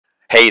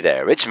Hey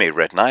there, it's me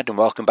Red Knight and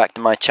welcome back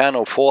to my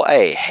channel for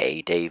a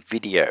Hayday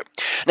video.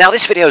 Now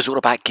this video is all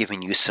about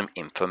giving you some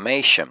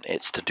information.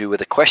 It's to do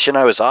with a question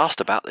I was asked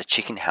about the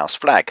chicken house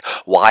flag.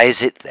 Why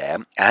is it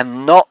there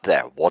and not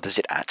there? What does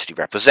it actually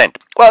represent?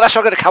 Well, that's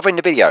what I'm going to cover in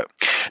the video.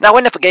 Now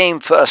when the game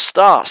first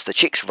starts, the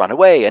chicks run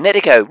away and there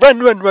they go, run,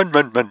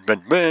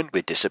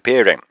 we're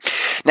disappearing.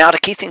 Now the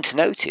key thing to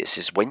notice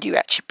is when you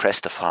actually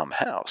press the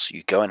farmhouse,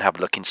 you go and have a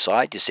look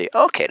inside, you see,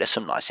 okay, there's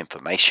some nice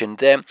information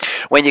there.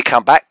 When you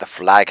come back, the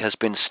flag has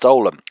been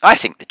stolen. I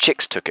think the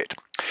chicks took it.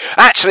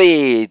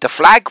 Actually, the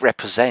flag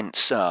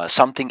represents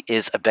something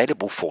is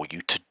available for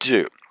you to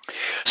do.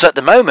 So at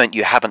the moment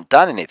you haven't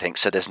done anything,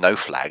 so there's no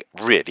flag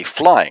really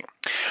flying.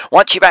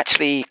 Once you've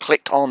actually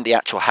clicked on the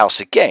actual house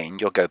again,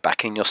 you'll go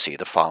back and you'll see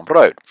the farm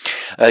road.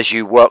 As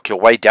you work your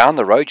way down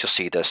the road, you'll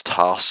see there's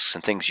tasks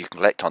and things you can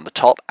collect on the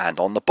top and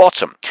on the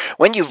bottom.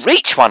 When you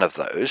reach one of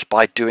those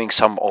by doing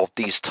some of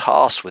these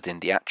tasks within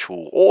the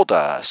actual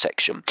order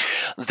section,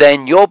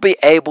 then you'll be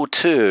able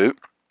to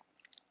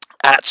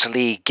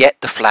actually get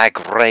the flag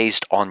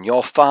raised on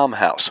your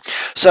farmhouse.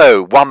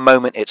 So one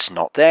moment it's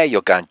not there,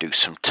 you'll go and do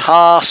some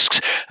tasks,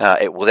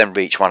 it will then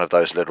reach one of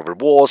those little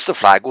rewards, the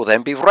flag will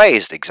then be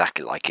raised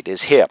exactly like it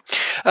is here.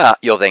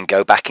 You'll then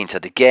go back into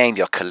the game,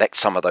 you'll collect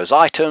some of those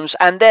items,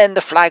 and then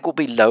the flag will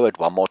be lowered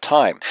one more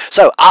time.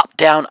 So up,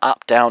 down,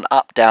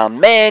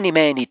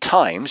 many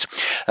times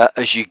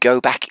as you go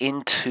back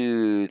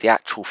into the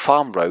actual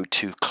farm road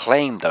to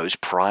claim those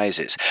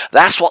prizes.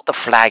 That's what the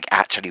flag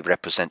actually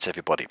represents,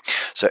 everybody.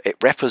 So it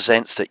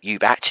represents that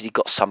you've actually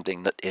got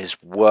something that is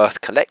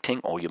worth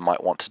collecting or you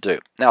might want to do.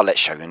 Now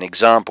let's show you an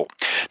example.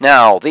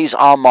 Now these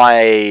are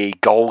my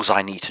goals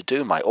I need to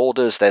do, my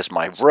orders. There's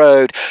my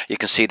road. You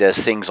can see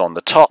there's things on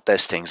the top,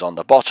 there's things on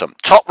the bottom.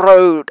 Top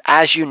road,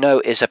 as you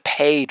know, is a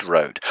paid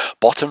road.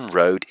 Bottom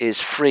road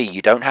is free.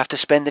 You don't have to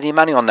spend any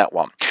money on that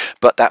one.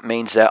 But that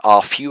means there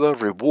are fewer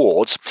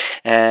rewards,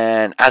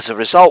 and as a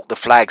result the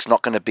flag's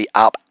not going to be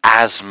up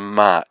as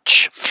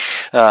much.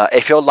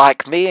 If you're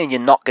like me and you're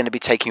not going to be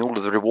taking all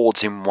of the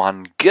rewards in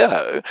one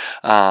go,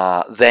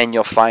 then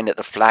you'll find that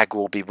the flag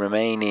will be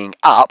remaining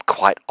up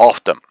quite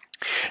often.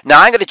 Now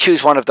I'm going to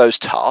choose one of those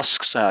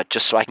tasks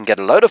just so I can get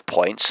a load of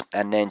points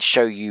and then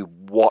show you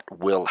what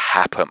will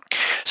happen.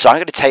 So I'm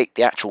going to take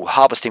the actual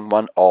harvesting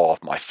one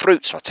of my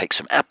fruits. So I'll take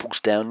some apples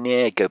down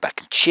there, go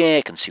back and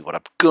check and see what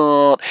I've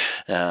got,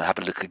 have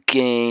a look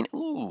again.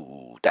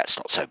 Ooh, that's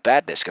not so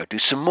bad. Let's go do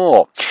some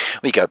more.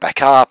 We go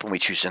back up and we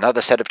choose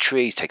another set of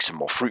trees, take some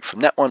more fruit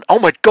from that one. Oh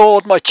my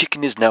god, my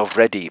chicken is now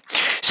ready.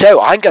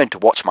 So I'm going to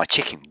watch my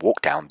chicken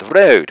walk down the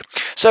road.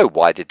 So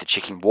why did the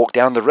chicken walk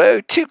down the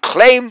road? To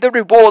claim the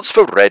rewards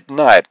for Red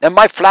Knight. And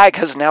my flag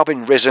has now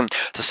been risen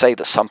to say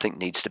that something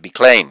needs to be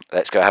claimed.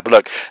 Let's go have a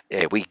look.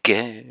 There we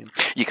go.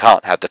 You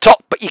can't have the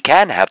top, but you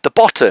can have the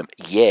bottom.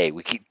 Yeah,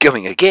 we keep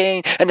going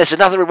again. And there's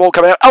another reward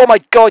coming out. Oh my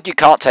god, you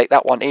can't take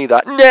that one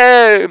either.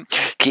 No!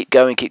 Keep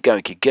going.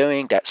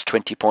 That's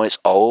 20 points.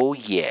 Oh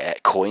yeah.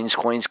 Coins.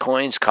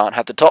 Can't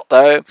have the top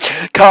though.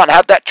 Can't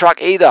have that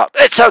truck either.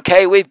 It's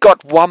okay. We've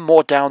got one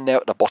more down there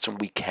at the bottom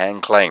we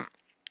can claim.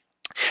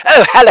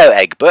 Oh, hello,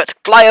 Egbert.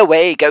 Fly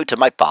away. Go to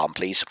my farm,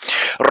 please.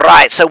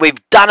 Right, so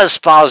we've done as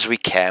far as we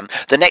can.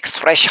 The next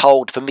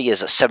threshold for me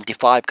is at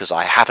 75 because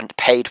I haven't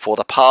paid for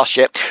the pass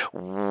yet.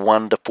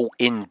 Wonderful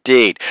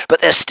indeed.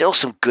 But there's still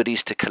some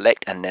goodies to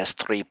collect, and there's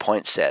 3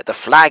 points there. The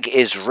flag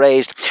is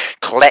raised.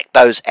 Collect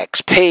those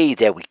XP.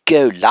 There we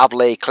go.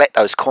 Lovely. Collect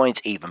those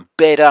coins. Even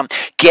better.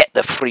 Get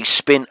the free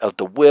spin of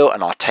the wheel,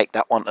 and I'll take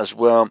that one as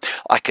well.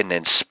 I can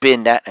then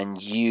spin that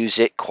and use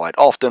it quite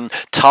often.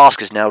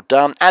 Task is now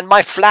done, and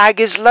my flag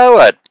is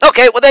lowered.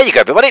 Okay, well there you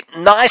go, everybody.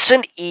 Nice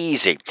and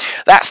easy.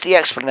 That's the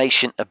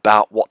explanation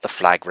about what the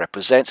flag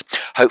represents.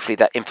 Hopefully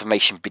that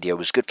information video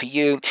was good for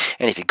you.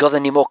 And if you've got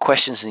any more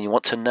questions and you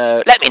want to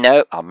know, let me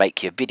know. I'll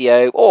make you a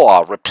video or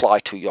I'll reply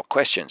to your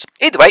questions.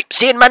 Either way,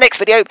 see you in my next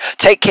video.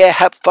 Take care,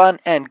 have fun,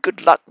 and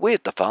good luck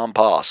with the farm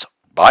pass.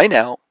 Bye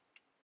now.